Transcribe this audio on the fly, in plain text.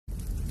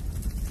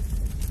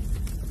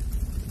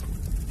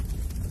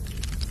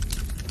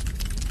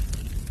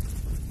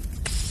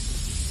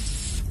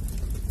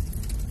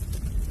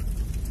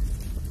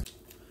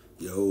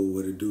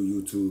it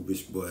do, YouTube?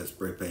 It's your boy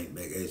Spray Paint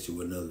back at you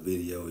with another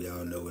video.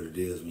 Y'all know what it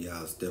is when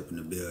y'all step in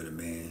the building,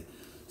 man.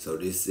 So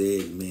this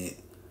segment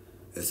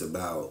is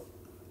about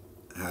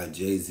how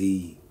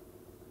Jay-Z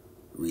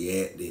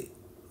reacted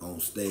on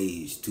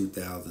stage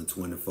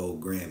 2024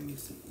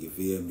 Grammys. You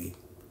feel me?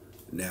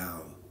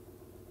 Now,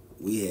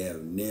 we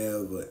have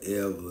never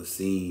ever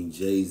seen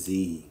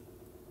Jay-Z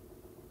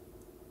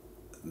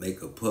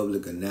make a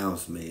public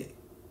announcement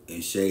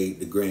and shade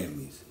the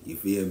Grammys. You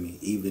feel me?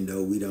 Even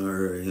though we done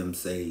heard him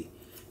say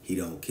he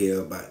don't care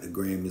about the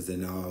Grammys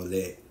and all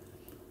that.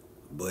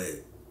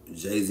 But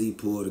Jay-Z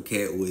pulled a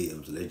Cat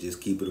Williams. Let's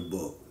just keep it a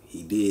buck.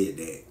 He did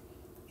that.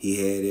 He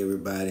had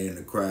everybody in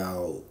the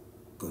crowd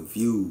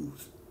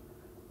confused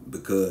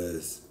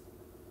because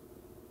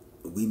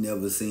we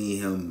never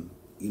seen him,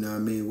 you know what I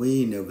mean?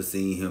 We ain't never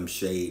seen him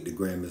shade the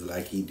Grammys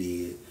like he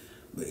did.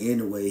 But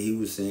anyway, he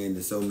was saying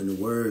in so many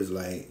words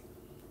like,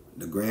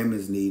 the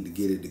Grammys need to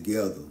get it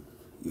together.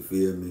 You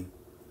feel me?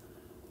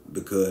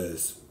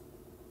 Because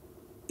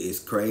it's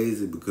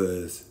crazy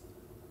because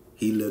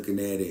he looking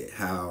at it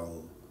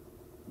how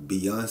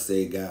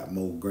Beyonce got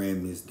more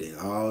Grammys than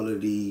all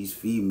of these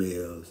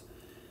females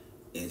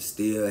and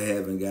still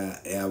haven't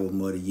got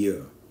Album of the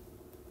Year.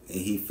 And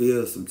he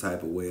feels some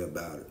type of way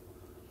about it.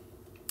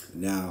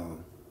 Now,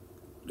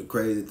 the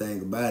crazy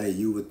thing about it,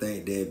 you would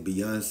think that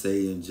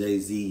Beyonce and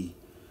Jay-Z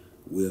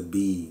will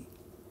be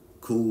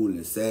cool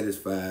and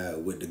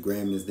satisfied with the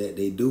Grammys that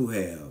they do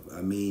have.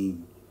 I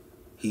mean,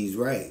 he's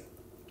right.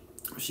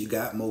 She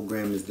got more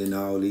Grammys than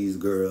all these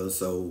girls,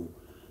 so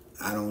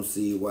I don't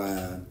see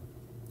why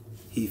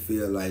he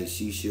feel like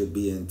she should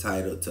be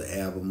entitled to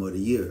Album of the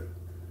Year.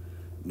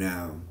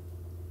 Now,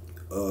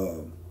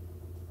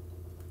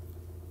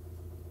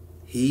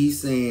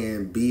 he's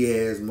saying B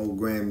has more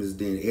Grammys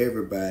than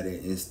everybody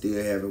and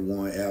still haven't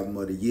won Album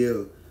of the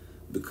Year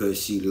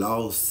because she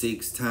lost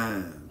 6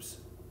 times.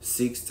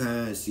 6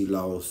 times she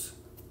lost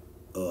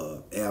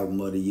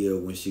Album of the Year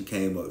when she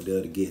came up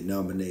there to get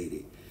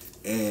nominated.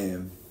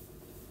 And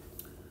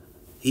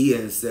he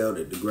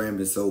insulted the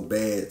Grammy so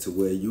bad to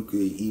where you could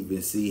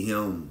even see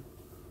him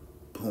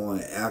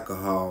pouring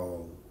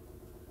alcohol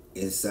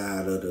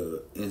inside of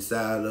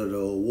the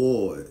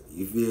award.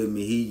 You feel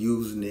me? He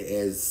using it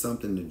as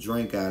something to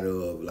drink out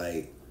of.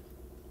 Like,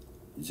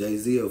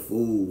 Jay-Z a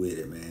fool with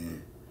it,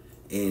 man.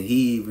 And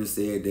he even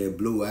said that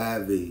Blue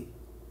Ivy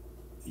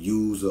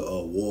use an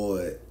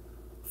award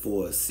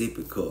for a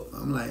sippy cup.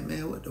 I'm like,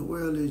 man, what the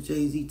world is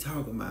Jay-Z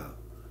talking about?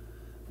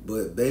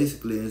 But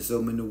basically, in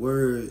so many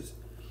words,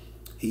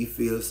 he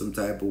feels some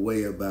type of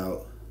way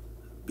about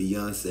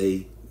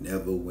Beyonce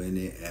never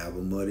winning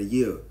Album of the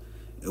Year.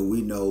 And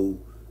we know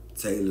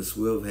Taylor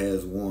Swift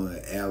has won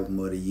Album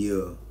of the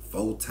Year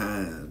 4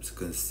 times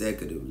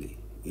consecutively.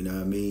 You know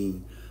what I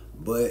mean?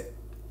 But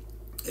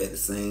at the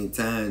same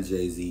time,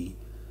 Jay-Z,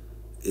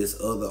 it's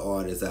other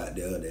artists out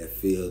there that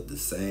feel the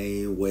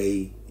same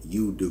way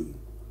you do,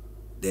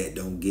 that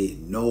don't get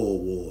no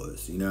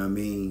awards. You know what I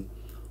mean?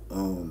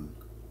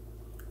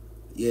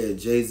 Yeah,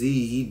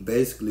 Jay-Z, he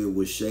basically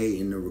was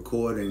shading the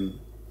Recording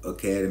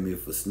Academy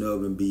for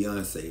snubbing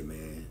Beyonce,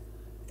 man.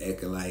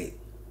 Acting like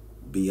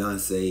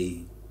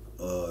Beyonce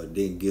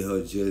didn't get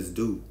her just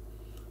due.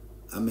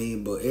 I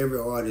mean, but every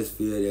artist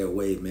feel that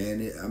way,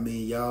 man. I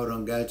mean, y'all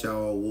done got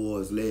y'all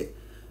awards. Let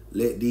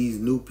these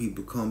new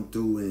people come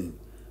through and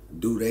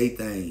do their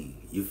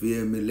thing. You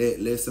feel me?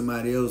 Let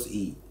somebody else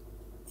eat.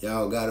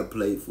 Y'all got a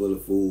plate full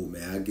of food,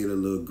 man. I get a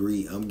little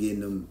greed. I'm getting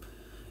them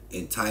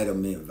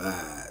entitlement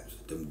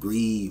vibes, them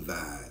greed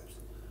vibes.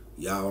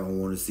 Y'all don't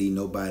want to see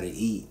nobody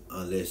eat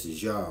unless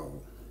it's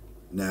y'all.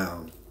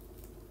 Now,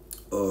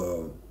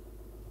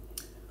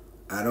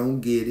 I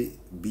don't get it.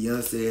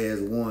 Beyonce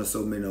has won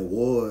so many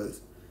awards,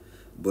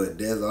 but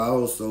there's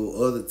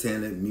also other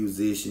talented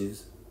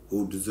musicians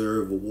who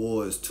deserve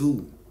awards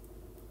too.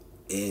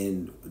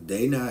 And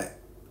they not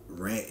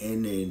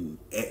ranting and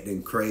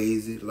acting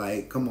crazy.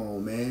 Like, come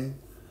on, man.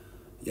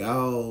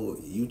 Y'all,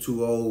 you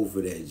too old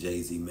for that,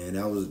 Jay-Z, man.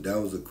 That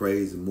was a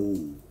crazy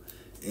move.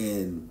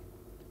 And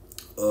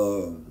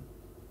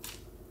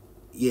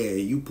yeah,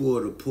 you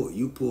pulled the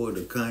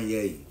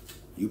Kanye,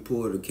 you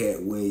pulled the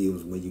Cat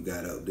Williams when you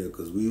got up there,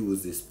 because we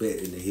was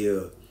expecting to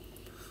hear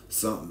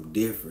something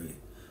different.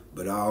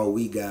 But all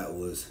we got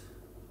was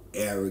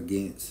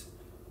arrogance,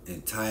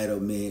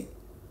 entitlement,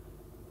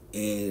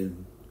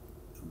 and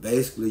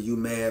basically you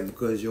mad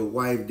because your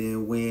wife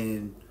didn't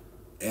win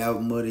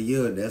Album of the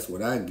Year. That's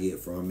what I get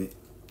from it.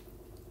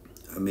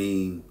 I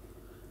mean,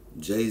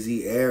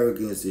 Jay-Z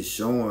arrogance is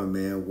showing,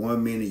 man.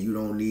 1 minute you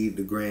don't need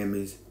the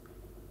Grammys.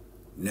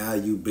 Now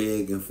you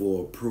begging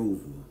for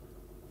approval.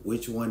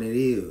 Which one it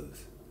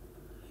is?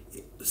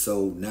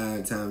 So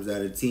 9 times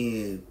out of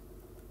 10,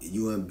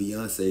 you and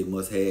Beyonce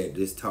must have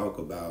this talk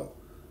about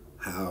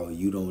how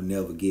you don't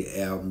never get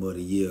Album of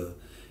the Year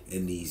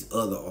and these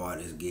other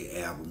artists get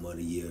Album of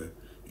the Year.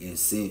 And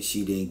since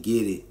she didn't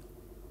get it,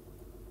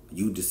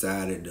 you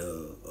decided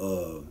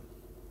to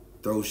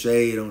throw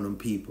shade on them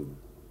people.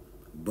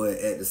 But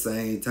at the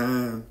same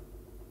time,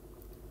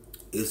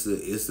 it's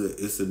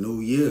a new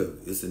year.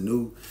 It's a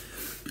new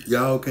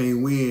Y'all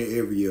can't win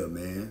every year,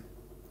 man.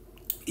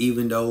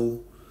 Even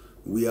though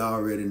we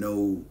already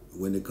know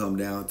when it come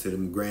down to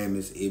them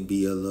Grammys, it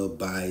be a little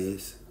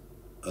bias,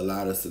 a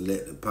lot of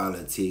selective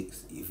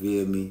politics. You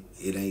feel me?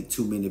 It ain't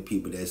too many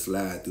people that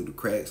slide through the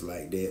cracks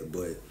like that.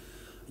 But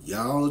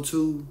y'all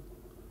too,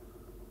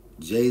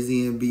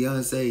 Jay-Z and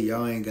Beyonce,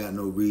 y'all ain't got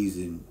no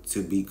reason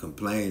to be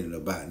complaining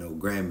about no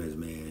Grammys,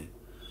 man.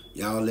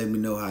 Y'all let me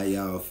know how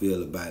y'all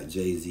feel about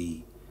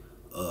Jay-Z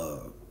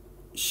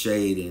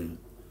shading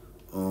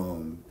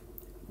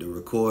the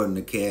Recording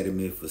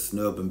Academy for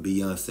snubbing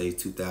Beyonce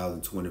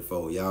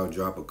 2024. Y'all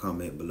drop a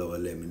comment below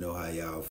and let me know how y'all